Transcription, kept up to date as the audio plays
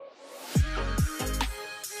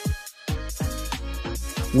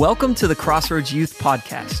Welcome to the Crossroads Youth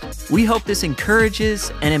Podcast. We hope this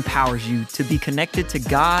encourages and empowers you to be connected to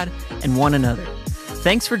God and one another.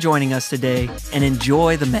 Thanks for joining us today and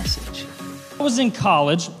enjoy the message. I was in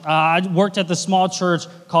college. I worked at the small church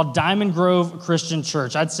called Diamond Grove Christian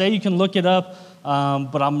Church. I'd say you can look it up,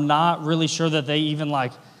 but I'm not really sure that they even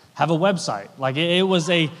have a website. It was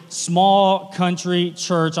a small country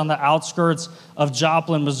church on the outskirts of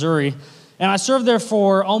Joplin, Missouri. And I served there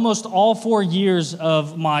for almost all 4 years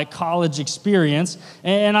of my college experience.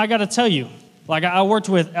 And I got to tell you, I worked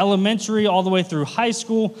with elementary all the way through high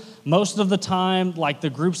school. Most of the time, the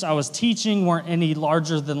groups I was teaching weren't any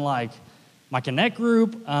larger than my Connect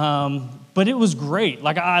group. But it was great.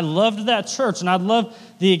 I loved that church, and I loved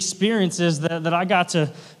the experiences that I got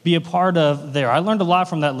to be a part of there. I learned a lot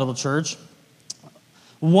from that little church.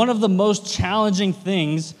 One of the most challenging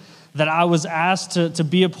things that I was asked to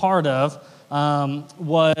be a part of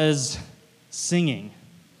was singing.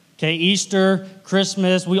 Okay, Easter,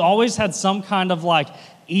 Christmas, we always had some kind of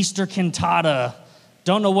Easter cantata.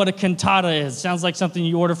 Don't know what a cantata is. Sounds like something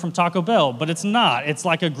you order from Taco Bell, but it's not. It's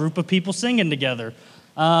like a group of people singing together.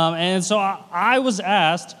 And so I was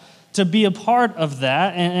asked to be a part of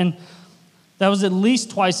that, and that was at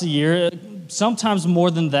least twice a year, sometimes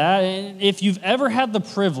more than that. And if you've ever had the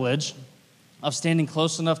privilege of standing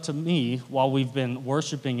close enough to me while we've been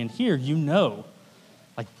worshiping in here, you know,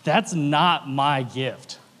 that's not my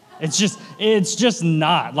gift. It's just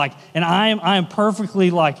not. And I am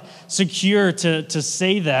perfectly secure to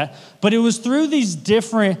say that. But it was through these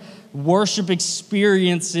different worship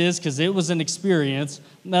experiences, because it was an experience.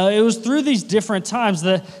 It was through these different times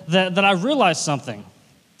that I realized something.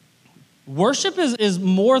 Worship is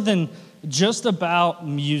more than just about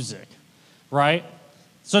music, right?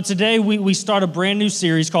 So today we start a brand new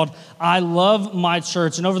series called I Love My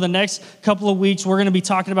Church. And over the next couple of weeks, we're going to be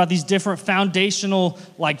talking about these different foundational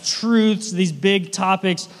truths, these big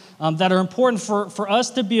topics that are important for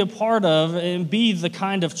us to be a part of and be the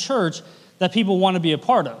kind of church that people want to be a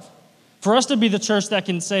part of. For us to be the church that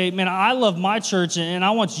can say, man, I love my church and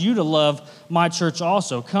I want you to love my church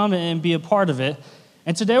also. Come and be a part of it.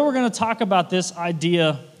 And today we're going to talk about this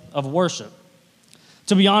idea of worship.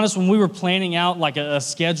 To be honest, when we were planning out a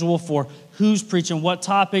schedule for who's preaching what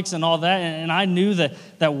topics and all that, and I knew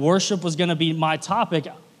that worship was going to be my topic,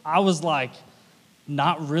 I was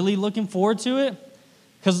not really looking forward to it,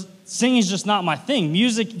 because singing is just not my thing.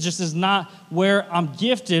 Music just is not where I'm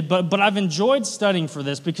gifted, but I've enjoyed studying for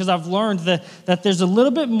this because I've learned that there's a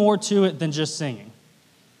little bit more to it than just singing.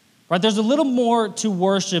 Right? There's a little more to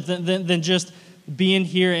worship than just being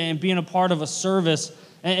here and being a part of a service.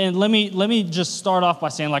 And let me just start off by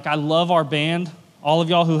saying, I love our band. All of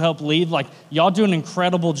y'all who help lead, y'all do an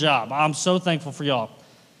incredible job. I'm so thankful for y'all.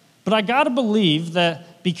 But I got to believe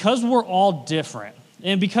that because we're all different,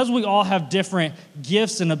 and because we all have different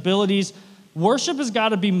gifts and abilities, worship has got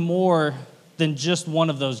to be more than just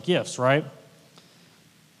one of those gifts, right?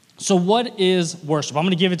 So what is worship? I'm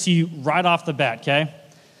going to give it to you right off the bat, okay?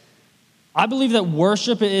 I believe that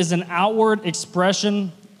worship is an outward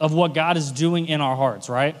expression of what God is doing in our hearts,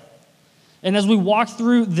 right? And as we walk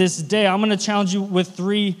through this day, I'm going to challenge you with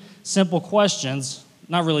 3 simple questions.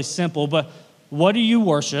 Not really simple, but what do you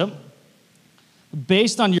worship?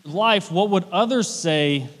 Based on your life, what would others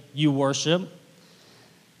say you worship?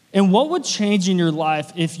 And what would change in your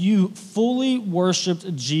life if you fully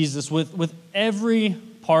worshiped Jesus with every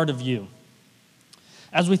part of you?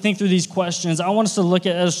 As we think through these questions, I want us to look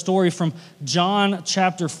at a story from John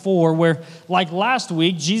chapter 4, where, last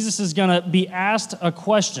week, Jesus is going to be asked a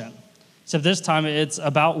question. Except this time, it's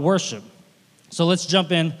about worship. So let's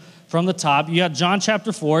jump in from the top. You got John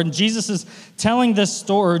chapter 4, and Jesus is telling this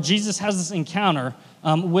story. Jesus has this encounter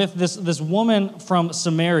with this woman from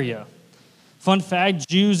Samaria. Fun fact,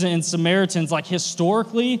 Jews and Samaritans,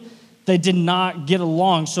 historically, they did not get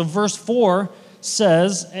along. So verse 4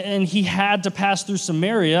 says, and he had to pass through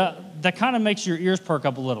Samaria. That kind of makes your ears perk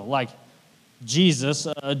up a little. Jesus,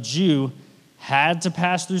 a Jew, had to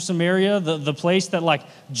pass through Samaria, the place that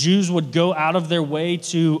Jews would go out of their way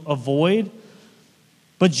to avoid.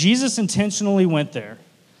 But Jesus intentionally went there.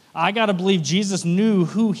 I got to believe Jesus knew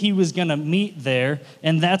who he was going to meet there,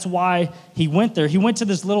 and that's why he went there. He went to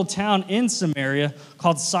this little town in Samaria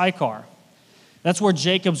called Sychar. That's where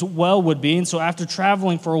Jacob's well would be. And so after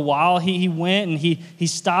traveling for a while, he went and he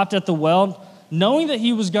stopped at the well, knowing that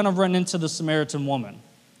he was going to run into the Samaritan woman.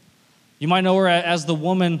 You might know her as the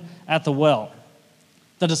woman at the well.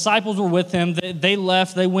 The disciples were with him. They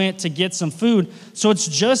left. They went to get some food. So it's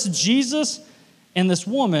just Jesus and this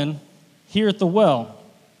woman here at the well.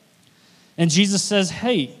 And Jesus says,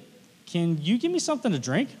 hey, can you give me something to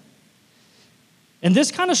drink? And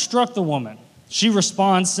this kind of struck the woman. She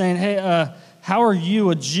responds saying, hey, how are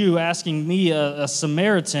you, a Jew, asking me, a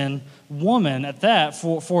Samaritan woman at that,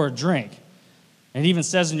 for a drink? And it even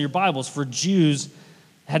says in your Bibles, for Jews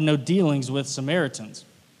had no dealings with Samaritans.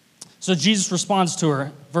 So Jesus responds to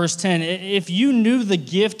her, verse 10, if you knew the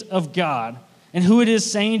gift of God and who it is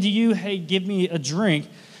saying to you, hey, give me a drink,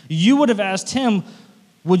 you would have asked him,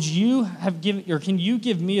 can you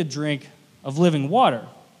give me a drink of living water?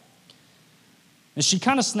 And she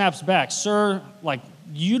kind of snaps back, sir,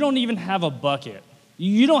 you don't even have a bucket.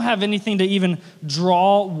 You don't have anything to even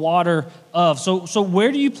draw water of. So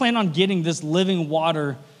where do you plan on getting this living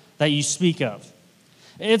water that you speak of?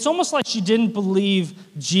 It's almost like she didn't believe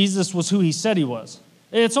Jesus was who he said he was.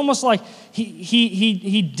 It's almost like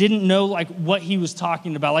he didn't know what he was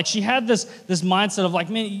talking about. Like she had this mindset of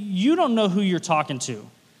man, you don't know who you're talking to.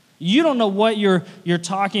 You don't know what you're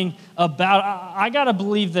talking about. I gotta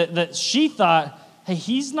believe that she thought, hey,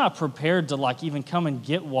 he's not prepared to even come and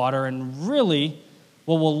get water. And really,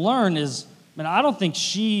 what we'll learn is, I don't think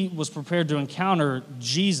she was prepared to encounter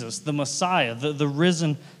Jesus, the Messiah, the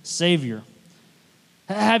risen Savior.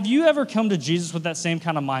 Have you ever come to Jesus with that same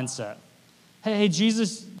kind of mindset? Hey,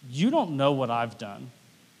 Jesus, you don't know what I've done.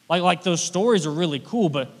 Like those stories are really cool,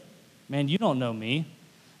 but man, you don't know me.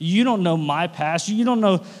 You don't know my past. You don't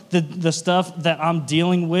know the stuff that I'm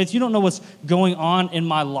dealing with. You don't know what's going on in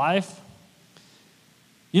my life.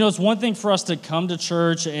 It's one thing for us to come to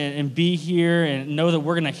church and be here and know that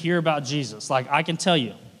we're going to hear about Jesus. I can tell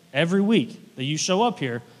you, every week that you show up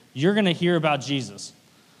here, you're going to hear about Jesus.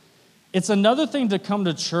 It's another thing to come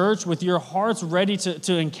to church with your hearts ready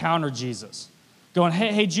to encounter Jesus. Going,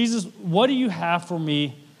 hey, Jesus, what do you have for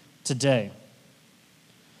me today?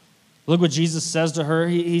 Look what Jesus says to her.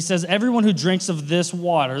 He says, everyone who drinks of this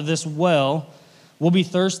water, this well, will be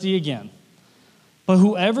thirsty again. But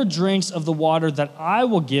whoever drinks of the water that I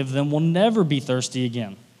will give them will never be thirsty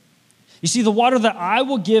again. You see, the water that I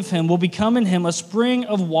will give him will become in him a spring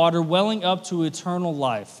of water welling up to eternal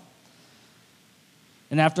life.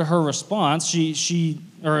 And after her response,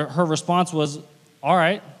 her response was, all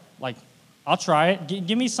right, I'll try it.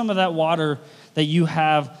 Give me some of that water that you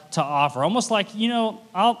have to offer. Almost like,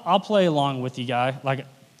 I'll play along with you, guy.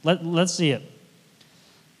 Let's see it.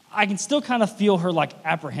 I can still kind of feel her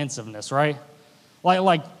apprehensiveness, right?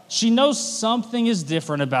 Like she knows something is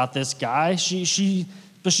different about this guy.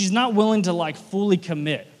 But she's not willing to fully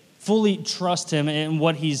commit, fully trust him in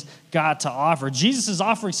what he's got to offer. Jesus is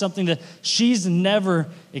offering something that she's never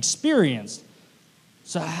experienced.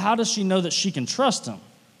 So how does she know that she can trust him?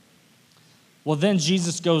 Well, then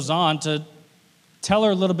Jesus goes on to tell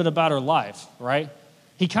her a little bit about her life, right?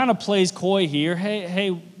 He kind of plays coy here. Hey,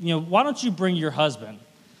 why don't you bring your husband?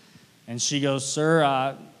 And she goes, sir,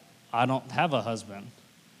 I don't have a husband.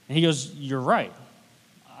 And he goes, you're right.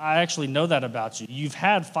 I actually know that about you. You've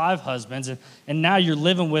had 5 husbands, and now you're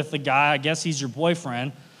living with a guy. I guess he's your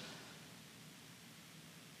boyfriend.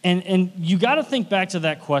 And you got to think back to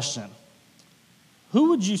that question. Who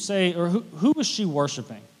would you say, or who was she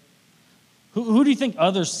worshiping? Who do you think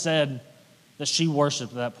others said that she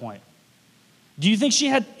worshiped at that point? Do you think she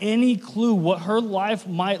had any clue what her life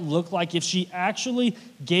might look like if she actually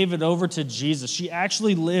gave it over to Jesus? She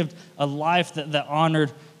actually lived a life that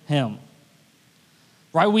honored him.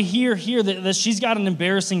 Right? We hear here that she's got an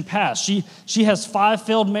embarrassing past. She has 5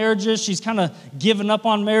 failed marriages. She's kind of given up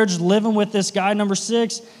on marriage, living with this guy, number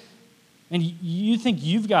 6. And you think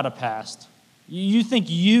you've got a past. You think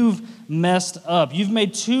you've messed up. You've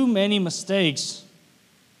made too many mistakes.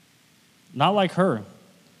 Not like her.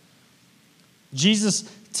 Jesus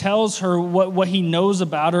tells her what he knows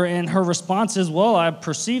about her, and her response is, well, I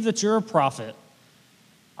perceive that you're a prophet.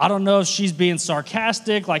 I don't know if she's being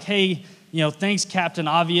sarcastic, hey, thanks, Captain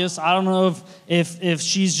Obvious. I don't know if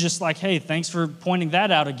she's just hey, thanks for pointing that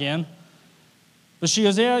out again. But she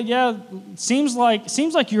goes, yeah, seems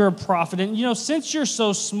like you're a prophet. And, since you're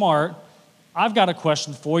so smart, I've got a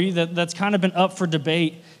question for you that's kind of been up for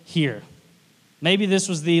debate here. Maybe this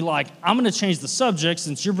was I'm going to change the subject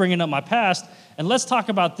since you're bringing up my past, and let's talk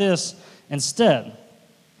about this instead.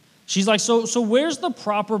 She's like, so where's the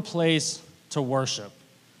proper place to worship?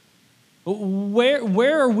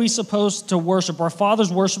 Where are we supposed to worship? Our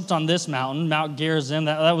fathers worshiped on this mountain, Mount Gerizim.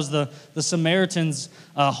 That was the Samaritans'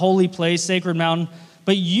 holy place, sacred mountain.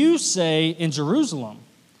 But you say in Jerusalem.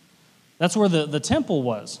 That's where the temple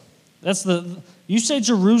was. You say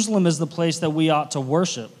Jerusalem is the place that we ought to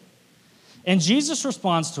worship. And Jesus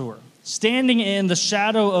responds to her, standing in the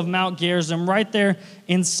shadow of Mount Gerizim, right there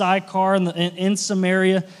in Sychar, in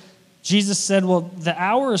Samaria. Jesus said, well, the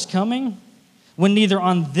hour is coming when neither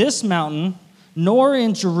on this mountain nor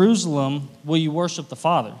in Jerusalem will you worship the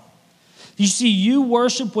Father. You see, you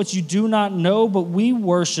worship what you do not know, but we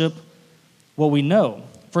worship what we know.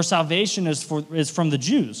 For salvation is from the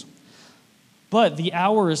Jews. But the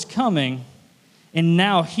hour is coming, and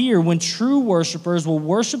now here, when true worshipers will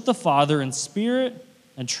worship the Father in spirit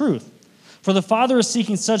and truth. For the Father is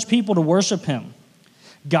seeking such people to worship him.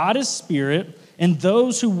 God is spirit, and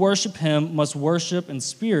those who worship him must worship in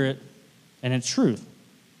spirit and in truth.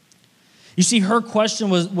 You see, her question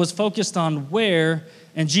was focused on where,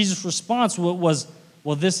 and Jesus' response was,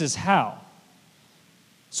 well, this is how.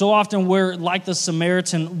 So often we're like the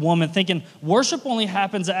Samaritan woman, thinking worship only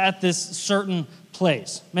happens at this certain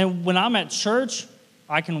place. Man, when I'm at church,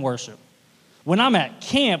 I can worship. When I'm at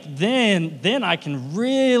camp, then I can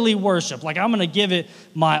really worship. Like, I'm going to give it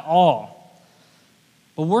my all.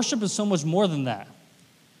 But worship is so much more than that.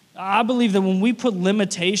 I believe that when we put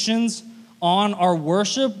limitations on our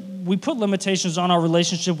worship, we put limitations on our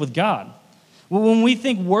relationship with God. When we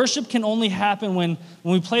think worship can only happen when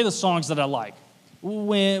we play the songs that I like,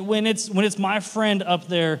 when it's my friend up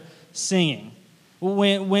there singing,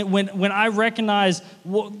 when I recognize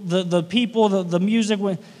the people, the music,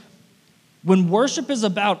 when worship is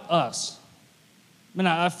about us,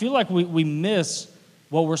 I feel like we miss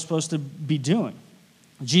what we're supposed to be doing.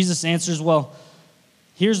 Jesus answers, well,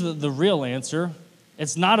 here's the real answer.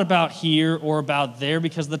 It's not about here or about there,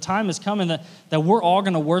 because the time is coming that we're all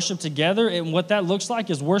going to worship together, and what that looks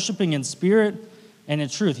like is worshiping in spirit and in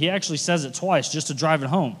truth. He actually says it twice just to drive it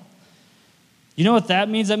home. You know what that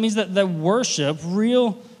means? That means that worship,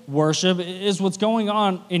 real worship, is what's going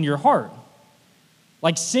on in your heart.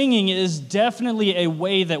 Like, singing is definitely a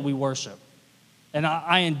way that we worship, and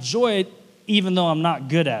I enjoy it even though I'm not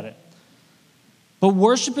good at it. But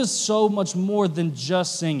worship is so much more than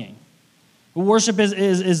just singing. Worship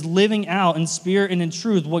is living out in spirit and in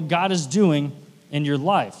truth what God is doing in your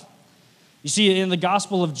life. You see, in the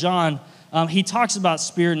Gospel of John, he talks about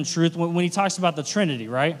spirit and truth when he talks about the Trinity,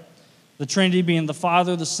 right? The Trinity being the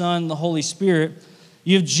Father, the Son, the Holy Spirit.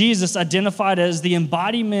 You have Jesus identified as the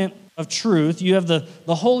embodiment of truth. You have the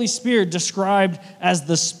Holy Spirit described as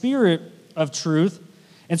the Spirit of truth.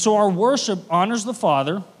 And so our worship honors the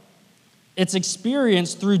Father. It's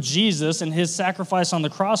experienced through Jesus and his sacrifice on the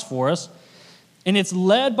cross for us. And it's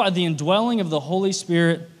led by the indwelling of the Holy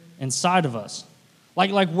Spirit inside of us.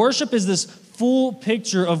 Like worship is this full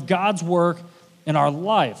picture of God's work in our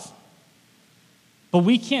life. But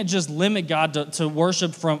we can't just limit God to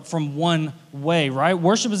worship from one way, right?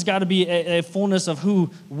 Worship has got to be a fullness of who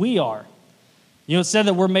we are. You know, it said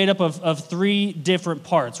that we're made up of three different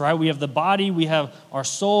parts, right? We have the body, we have our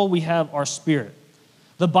soul, we have our spirit.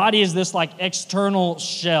 The body is this like external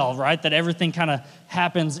shell, right, that everything kind of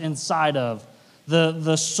happens inside of.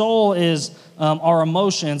 The soul is our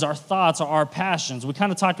emotions, our thoughts, our passions. We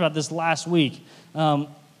kind of talked about this last week.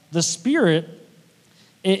 The spirit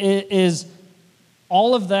is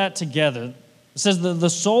all of that together. It says the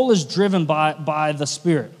soul is driven by the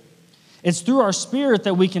spirit. It's through our spirit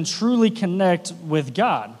that we can truly connect with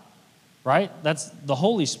God, right? That's the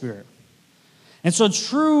Holy Spirit. And so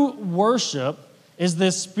true worship is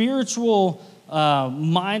this spiritual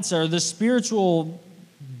mindset, or this spiritual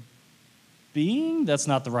being. That's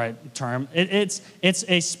not the right term. It's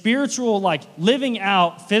a spiritual, like, living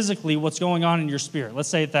out physically what's going on in your spirit. Let's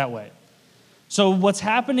say it that way. So what's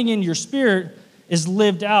happening in your spirit is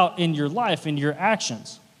lived out in your life, in your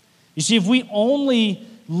actions. You see, if we only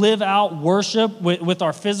live out worship with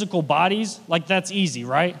our physical bodies, like, that's easy,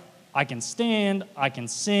 right? I can stand, I can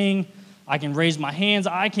sing, I can raise my hands,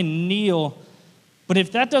 I can kneel. But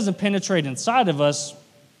if that doesn't penetrate inside of us,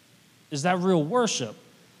 is that real worship?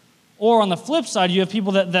 Or on the flip side, you have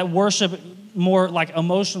people that worship more like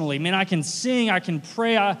emotionally. Man, I can sing, I can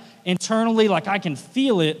pray internally, like I can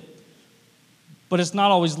feel it, but it's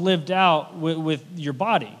not always lived out with your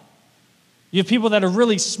body. You have people that are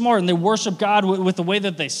really smart and they worship God with the way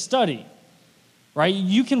that they study, right?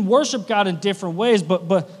 You can worship God in different ways,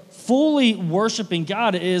 but fully worshiping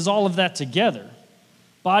God is all of that together,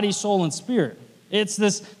 body, soul, and spirit. It's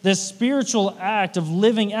this spiritual act of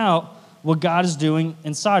living out what God is doing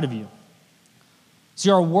inside of you.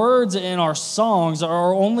 See, our words and our songs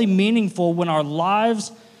are only meaningful when our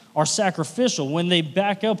lives are sacrificial, when they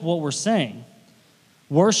back up what we're saying.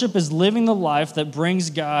 Worship is living the life that brings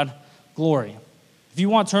God glory. If you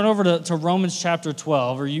want, turn over to Romans chapter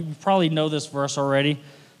 12, or you probably know this verse already.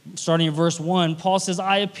 Starting in verse 1, Paul says,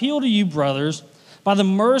 I appeal to you, brothers, by the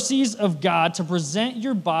mercies of God, to present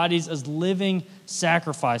your bodies as living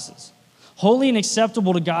sacrifices, holy and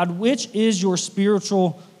acceptable to God, which is your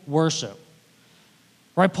spiritual worship.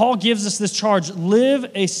 Right? Paul gives us this charge: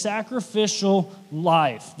 live a sacrificial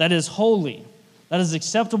life that is holy, that is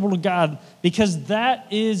acceptable to God, because that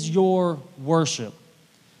is your worship.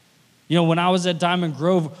 You know, when I was at Diamond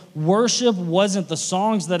Grove, worship wasn't the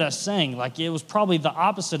songs that I sang. Like, it was probably the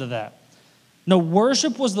opposite of that. No,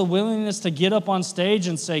 worship was the willingness to get up on stage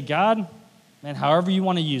and say, God, man, however you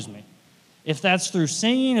want to use me. If that's through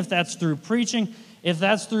singing, if that's through preaching, if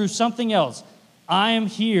that's through something else, I am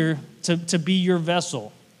here to be your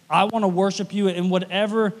vessel. I want to worship you in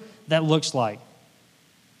whatever that looks like.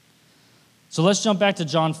 So let's jump back to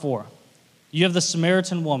John 4. You have the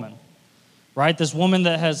Samaritan woman, right? This woman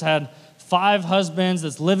that has had 5 husbands,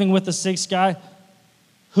 that's living with the 6th guy.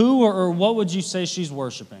 Who or what would you say she's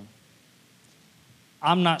worshiping?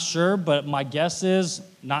 I'm not sure, but my guess is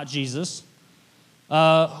not Jesus.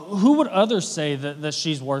 Who would others say that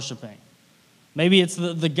she's worshiping? Maybe it's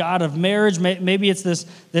the God of marriage. Maybe it's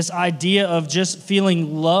this idea of just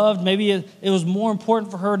feeling loved. Maybe it was more important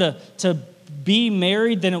for her to be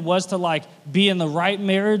married than it was to like be in the right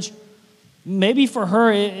marriage. Maybe for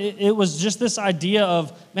her, it was just this idea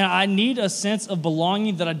of, man, I need a sense of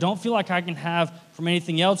belonging that I don't feel like I can have from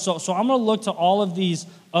anything else. So I'm going to look to all of these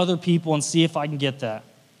other people and see if I can get that.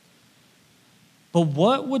 But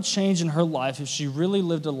what would change in her life if she really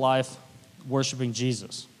lived a life worshiping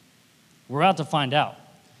Jesus? We're about to find out.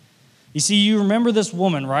 You see, you remember this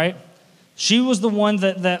woman, right? She was the one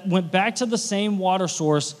that went back to the same water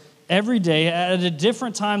source every day at a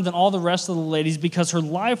different time than all the rest of the ladies because her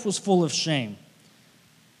life was full of shame.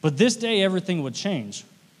 But this day, everything would change.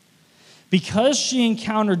 Because she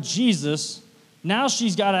encountered Jesus, now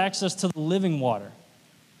she's got access to the living water.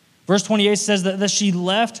 Verse 28 says that she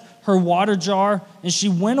left her water jar and she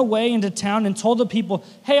went away into town and told the people,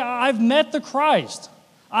 hey, I've met the Christ.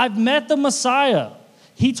 I've met the Messiah.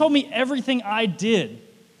 He told me everything I did.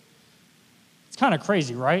 It's kind of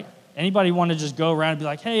crazy, right? Anybody want to just go around and be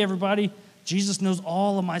like, hey, everybody, Jesus knows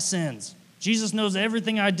all of my sins. Jesus knows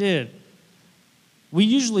everything I did. We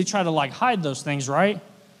usually try to like hide those things, right?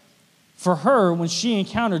 For her, when she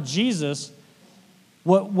encountered Jesus,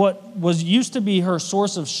 what was used to be her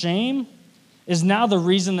source of shame is now the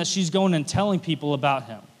reason that she's going and telling people about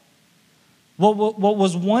him. What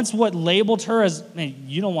was once what labeled her as, man,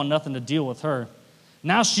 you don't want nothing to deal with her.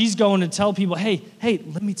 Now she's going to tell people, hey,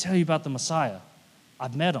 let me tell you about the Messiah.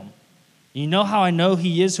 I've met him. You know how I know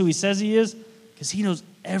he is who he says he is? Because he knows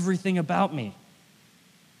everything about me.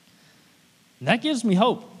 And that gives me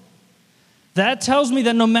hope. That tells me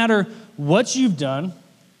that no matter what you've done,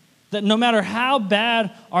 that no matter how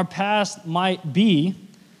bad our past might be,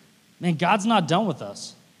 man, God's not done with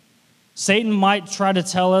us. Satan might try to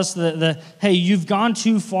tell us that hey, you've gone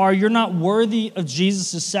too far. You're not worthy of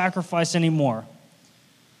Jesus' sacrifice anymore.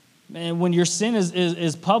 And when your sin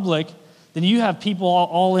is public, then you have people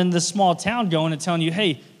all in this small town going and telling you,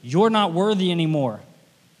 hey, you're not worthy anymore.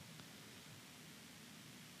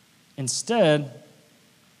 Instead,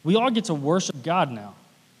 we all get to worship God now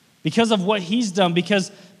because of what he's done,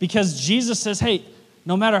 because Jesus says, hey,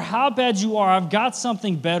 no matter how bad you are, I've got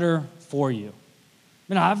something better for you.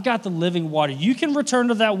 Man, I've got the living water. You can return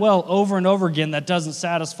to that well over and over again that doesn't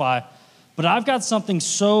satisfy, but I've got something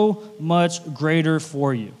so much greater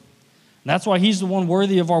for you. And that's why he's the one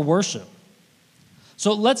worthy of our worship.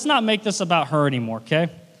 So let's not make this about her anymore, okay?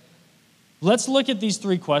 Let's look at these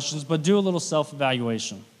 3 questions, but do a little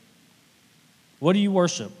self-evaluation. What do you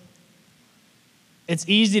worship? It's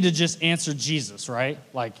easy to just answer Jesus, right?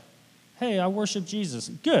 Like, hey, I worship Jesus.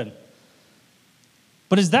 Good.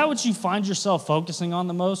 But is that what you find yourself focusing on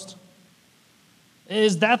the most?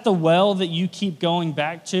 Is that the well that you keep going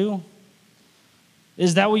back to?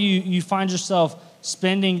 Is that what you find yourself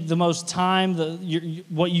spending the most time,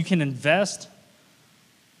 what you can invest?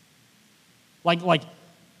 Like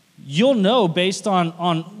you'll know based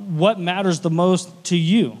on what matters the most to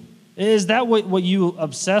you. Is that what you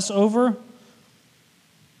obsess over?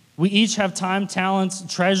 We each have time, talents,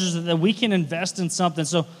 treasures that we can invest in something.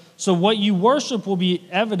 So what you worship will be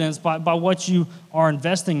evidenced by what you are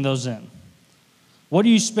investing those in. What are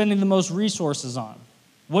you spending the most resources on?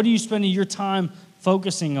 What are you spending your time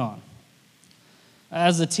focusing on?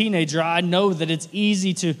 As a teenager, I know that it's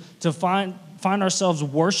easy to find ourselves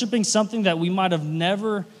worshiping something that we might have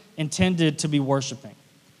never intended to be worshiping.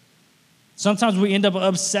 Sometimes we end up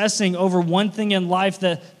obsessing over one thing in life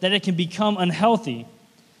that it can become unhealthy.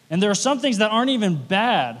 And there are some things that aren't even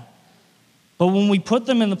bad, but when we put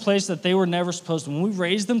them in the place that they were never supposed to, when we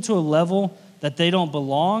raise them to a level that they don't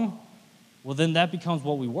belong, well, then that becomes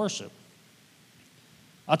what we worship.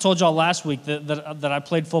 I told y'all last week that I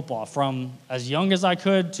played football from as young as I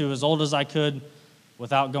could to as old as I could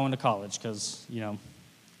without going to college because,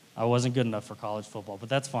 I wasn't good enough for college football, but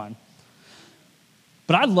that's fine.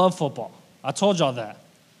 But I love football. I told y'all that.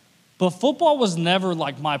 But football was never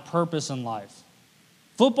like my purpose in life.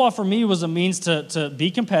 Football for me was a means to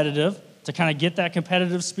be competitive, to kind of get that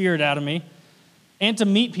competitive spirit out of me, and to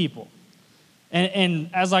meet people. And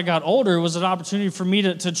as I got older, it was an opportunity for me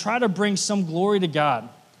to try to bring some glory to God,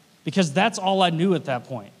 because that's all I knew at that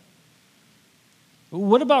point.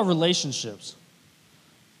 What about relationships?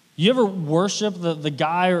 You ever worship the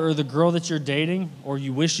guy or the girl that you're dating, or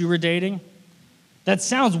you wish you were dating? That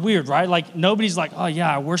sounds weird, right? Like nobody's like, oh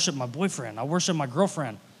yeah, I worship my boyfriend, I worship my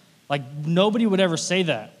girlfriend. Like nobody would ever say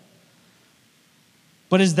that.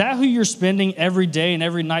 But is that who you're spending every day and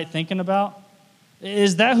every night thinking about?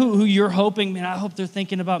 Is that who you're hoping, man, I hope they're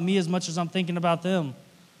thinking about me as much as I'm thinking about them?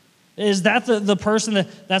 Is that the person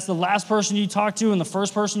that's the last person you talk to and the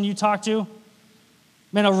first person you talk to?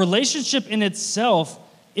 Man, a relationship in itself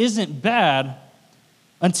isn't bad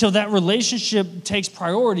until that relationship takes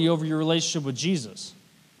priority over your relationship with Jesus.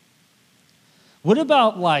 What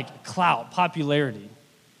about like clout, popularity?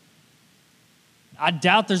 I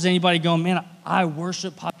doubt there's anybody going, man, I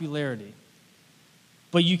worship popularity.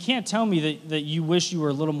 But you can't tell me that you wish you were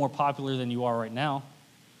a little more popular than you are right now.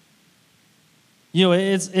 You know,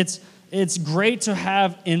 it's great to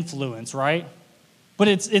have influence, right? But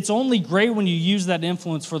it's only great when you use that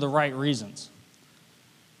influence for the right reasons.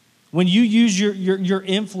 When you use your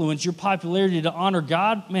influence, your popularity to honor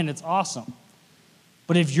God, man, it's awesome.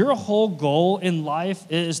 But if your whole goal in life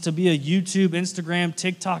is to be a YouTube, Instagram,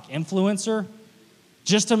 TikTok influencer,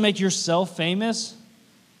 just to make yourself famous,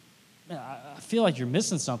 man, I feel like you're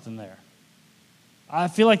missing something there. I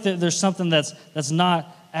feel like there's something that's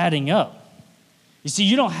not adding up. You see,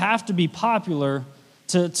 you don't have to be popular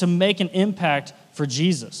to make an impact for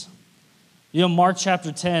Jesus. You know, Mark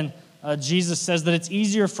chapter 10, Jesus says that it's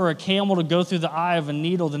easier for a camel to go through the eye of a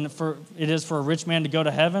needle than it is for a rich man to go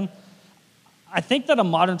to heaven. I think that a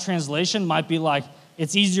modern translation might be like,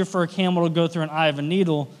 it's easier for a camel to go through an eye of a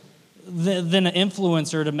needle than an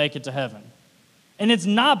influencer to make it to heaven. And it's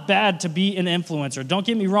not bad to be an influencer. Don't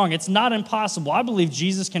get me wrong. It's not impossible. I believe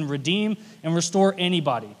Jesus can redeem and restore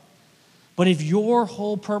anybody. But if your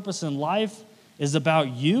whole purpose in life is about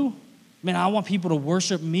you, man, I want people to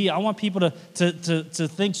worship me. I want people to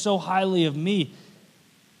think so highly of me.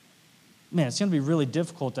 Man, it's going to be really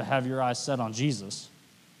difficult to have your eyes set on Jesus.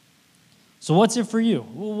 So what's it for you?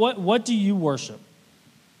 What do you worship?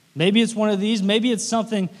 Maybe it's one of these. Maybe it's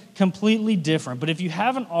something completely different. But if you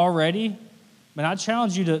haven't already, man, I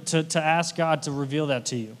challenge you to ask God to reveal that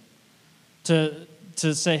to you.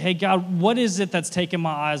 To say, hey, God, what is it that's taking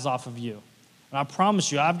my eyes off of you? And I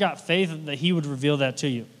promise you, I've got faith that he would reveal that to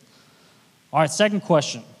you. All right, second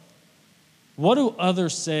question. What do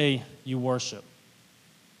others say you worship?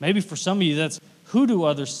 Maybe for some of you, that's who do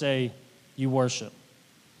others say you worship?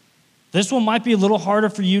 This one might be a little harder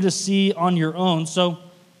for you to see on your own, so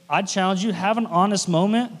I challenge you, have an honest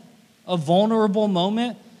moment, a vulnerable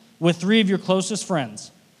moment with 3 of your closest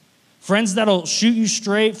friends. Friends that'll shoot you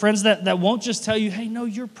straight, friends that won't just tell you, hey, no,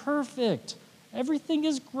 you're perfect. Everything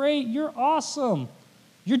is great. You're awesome.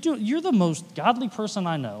 You're the most godly person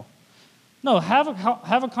I know. No, have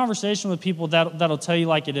a conversation with people that'll tell you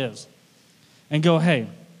like it is. And go, hey,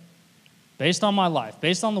 based on my life,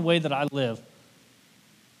 based on the way that I live,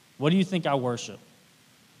 what do you think I worship?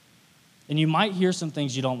 And you might hear some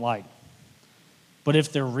things you don't like. But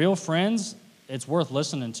if they're real friends, it's worth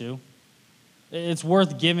listening to. It's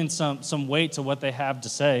worth giving some weight to what they have to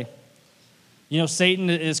say. You know, Satan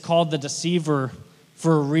is called the deceiver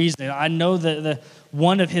for a reason. I know that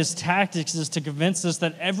one of his tactics is to convince us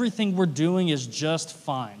that everything we're doing is just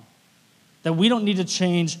fine, that we don't need to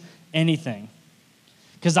change anything.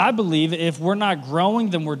 Because I believe if we're not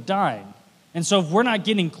growing, then we're dying. And so if we're not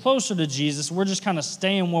getting closer to Jesus, we're just kind of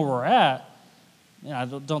staying where we're at. I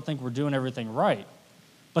don't think we're doing everything right.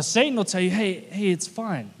 But Satan will tell you, hey, it's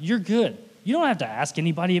fine. You're good. You don't have to ask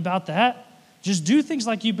anybody about that. Just do things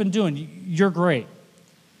like you've been doing. You're great.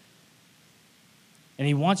 And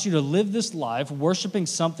he wants you to live this life worshiping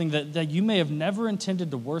something that you may have never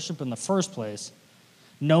intended to worship in the first place,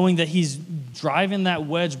 knowing that he's driving that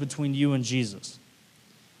wedge between you and Jesus.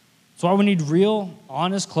 That's why we need real,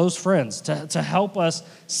 honest, close friends to help us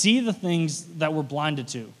see the things that we're blinded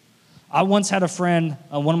to. I once had a friend,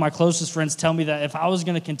 one of my closest friends, tell me that if I was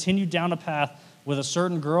going to continue down a path with a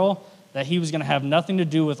certain girl, that he was going to have nothing to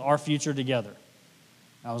do with our future together.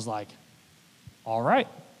 I was like, all right,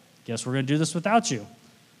 guess we're going to do this without you.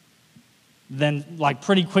 Then, like,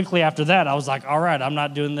 pretty quickly after that, I was like, all right, I'm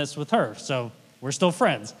not doing this with her, so we're still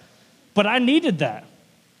friends. But I needed that.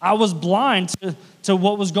 I was blind to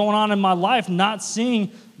what was going on in my life, not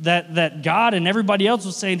seeing that God and everybody else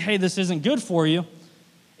was saying, hey, this isn't good for you.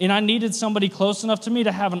 And I needed somebody close enough to me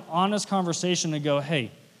to have an honest conversation and go, hey,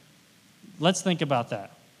 let's think about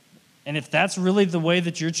that. And if that's really the way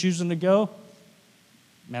that you're choosing to go,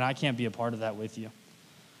 man, I can't be a part of that with you.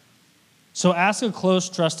 So ask a close,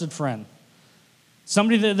 trusted friend.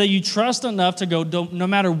 Somebody that you trust enough to go, no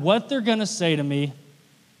matter what they're going to say to me,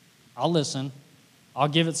 I'll listen. I'll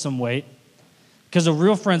give it some weight. Because a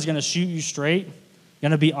real friend's going to shoot you straight,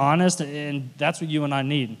 going to be honest, and that's what you and I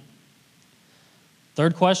need.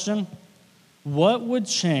 Third question, what would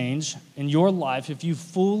change in your life if you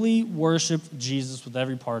fully worshiped Jesus with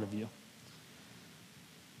every part of you?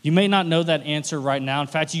 You may not know that answer right now. In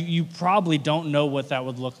fact, you probably don't know what that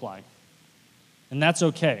would look like. And that's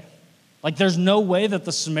okay. Like, there's no way that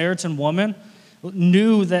the Samaritan woman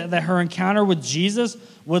knew that her encounter with Jesus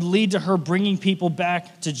would lead to her bringing people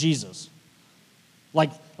back to Jesus.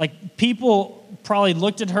 Like people probably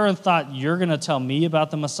looked at her and thought, you're going to tell me about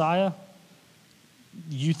the Messiah?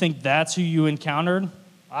 You think that's who you encountered?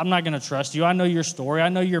 I'm not going to trust you. I know your story. I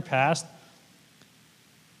know your past.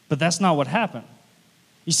 But that's not what happened.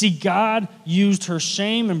 You see, God used her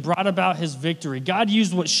shame and brought about his victory. God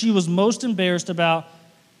used what she was most embarrassed about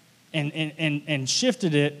and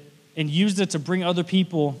shifted it and used it to bring other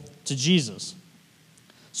people to Jesus.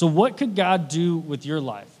 So what could God do with your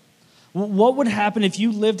life? What would happen if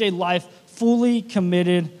you lived a life fully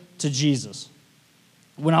committed to Jesus?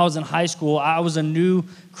 When I was in high school, I was a new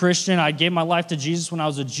Christian. I gave my life to Jesus when I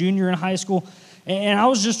was a junior in high school, and I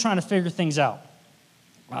was just trying to figure things out.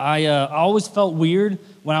 I always felt weird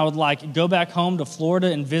when I would go back home to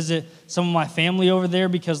Florida and visit some of my family over there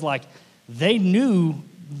because they knew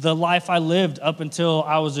the life I lived up until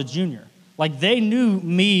I was a junior. They knew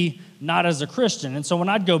me not as a Christian. And so when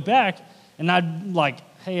I'd go back and I'd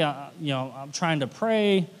hey, I'm trying to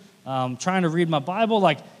pray, trying to read my Bible,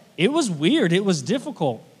 it was weird. It was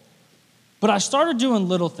difficult. But I started doing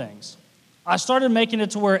little things. I started making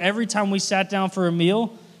it to where every time we sat down for a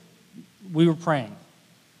meal, we were praying.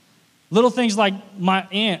 Little things like my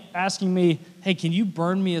aunt asking me, hey, can you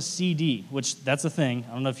burn me a CD? Which, that's a thing.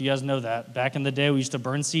 I don't know if you guys know that. Back in the day, we used to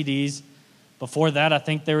burn CDs. Before that, I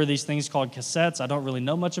think there were these things called cassettes. I don't really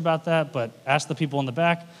know much about that, but ask the people in the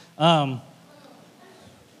back. You're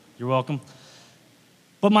welcome.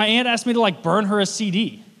 But my aunt asked me to burn her a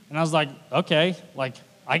CD. And I was like, okay,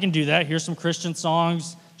 I can do that. Here's some Christian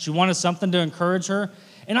songs. She wanted something to encourage her.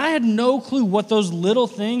 And I had no clue what those little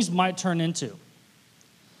things might turn into.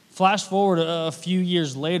 Flash forward a few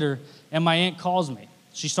years later, and my aunt calls me.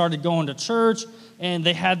 She started going to church, and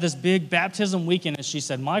they had this big baptism weekend, and she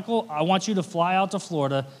said, Michael, I want you to fly out to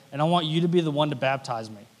Florida, and I want you to be the one to baptize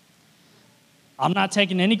me. I'm not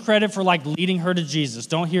taking any credit for leading her to Jesus.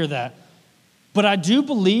 Don't hear that. But I do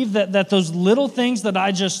believe that those little things that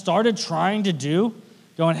I just started trying to do,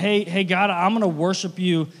 going, hey, God, I'm going to worship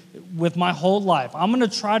you with my whole life. I'm going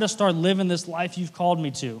to try to start living this life you've called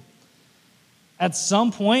me to. At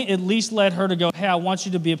some point, at least led her to go, hey, I want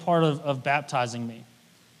you to be a part of baptizing me.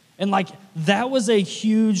 And that was a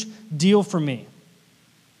huge deal for me.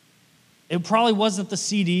 It probably wasn't the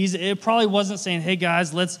CDs. It probably wasn't saying, hey,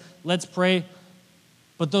 guys, let's pray.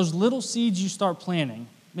 But those little seeds you start planting,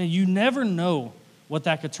 man, you never know what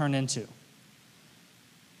that could turn into.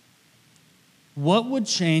 What would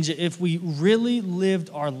change if we really lived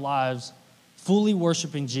our lives fully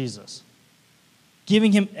worshiping Jesus?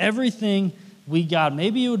 Giving him everything we got.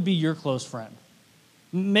 Maybe it would be your close friend.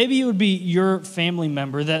 Maybe it would be your family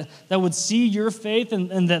member that would see your faith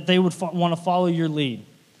and that they would want to follow your lead.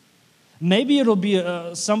 Maybe it'll be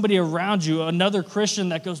somebody around you, another Christian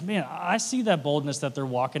that goes, man, I see that boldness that they're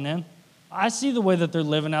walking in. I see the way that they're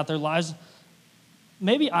living out their lives.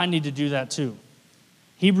 Maybe I need to do that too.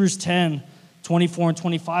 Hebrews 10:24 and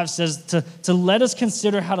 25 says to let us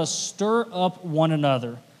consider how to stir up one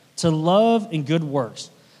another to love and good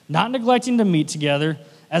works, not neglecting to meet together,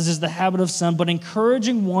 as is the habit of some, but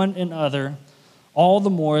encouraging one another, all the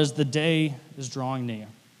more as the day is drawing near.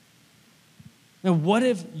 Now, what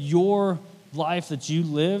if your life that you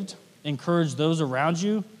lived encouraged those around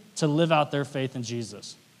you to live out their faith in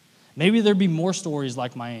Jesus? Maybe there'd be more stories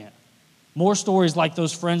like my aunt, more stories like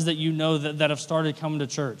those friends that you know that have started coming to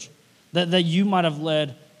church, that you might have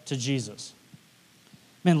led to Jesus.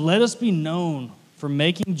 Man, let us be known for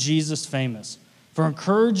making Jesus famous, for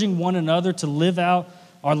encouraging one another to live out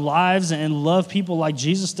our lives and love people like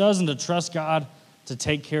Jesus does and to trust God to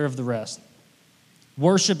take care of the rest.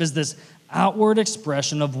 Worship is this outward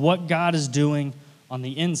expression of what God is doing on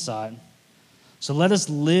the inside. So let us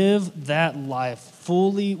live that life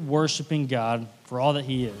fully worshiping God for all that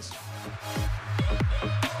he is.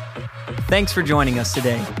 Thanks for joining us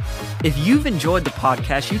today. If you've enjoyed the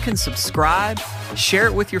podcast, you can subscribe, share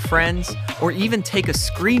it with your friends, or even take a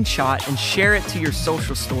screenshot and share it to your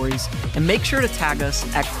social stories, and make sure to tag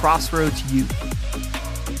us at Crossroads Youth.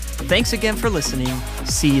 Thanks again for listening.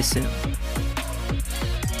 See you soon.